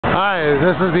Hi,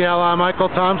 this is the outlaw Michael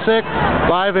Tomsik,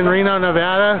 live in Reno,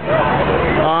 Nevada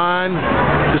on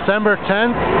December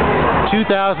 10th,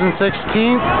 2016.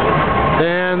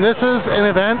 And this is an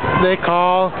event they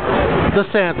call the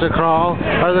Santa Crawl,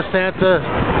 or the Santa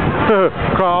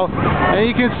Crawl. And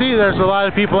you can see there's a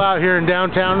lot of people out here in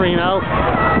downtown Reno.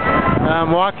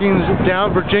 Walking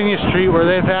down Virginia Street, where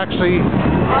they've actually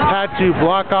had to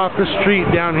block off the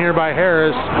street down here by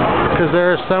Harris because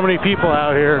there are so many people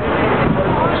out here.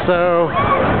 So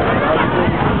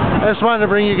I just wanted to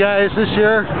bring you guys this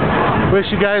year. Wish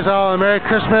you guys all a Merry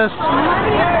Christmas,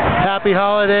 Happy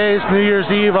Holidays, New Year's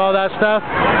Eve, all that stuff.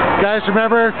 Guys,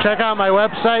 remember, check out my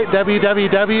website,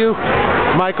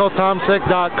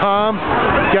 www.michaeltomsik.com.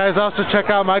 You guys also check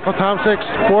out Michael Tomsik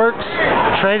Sports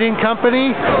Trading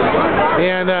Company.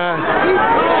 And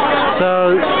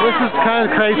so this is kind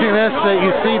of craziness that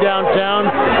you see downtown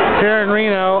here in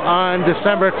Reno on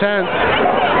December 10th.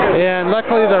 And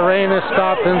luckily the rain has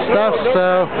stopped and stuff,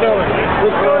 so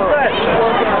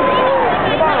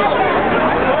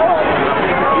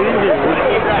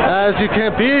as you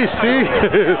can peace, see?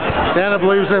 Santa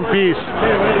believes in peace.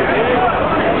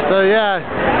 So yeah,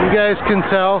 you guys can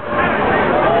tell.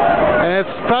 And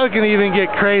it's probably going to even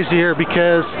get crazier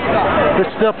because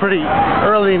it's still pretty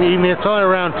early in the evening. It's only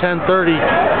around 10:30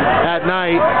 at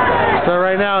night. So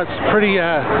right now it's pretty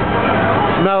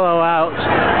mellow out,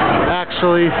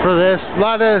 actually, for this. A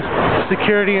lot of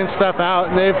security and stuff out,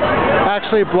 and they've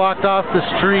actually blocked off the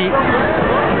street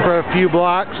for a few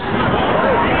blocks.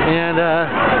 And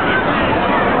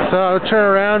so I'll turn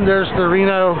around. There's the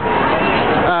Reno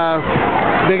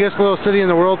biggest little city in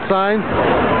the world sign.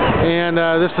 And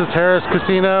this is Harris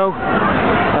Casino.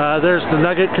 There's the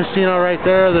Nugget Casino right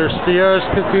there. There's Sierra's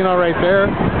Casino right there.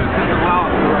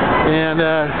 And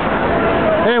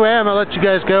anyway, I'm going to let you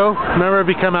guys go. Remember,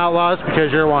 become outlaws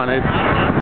because you're wanted.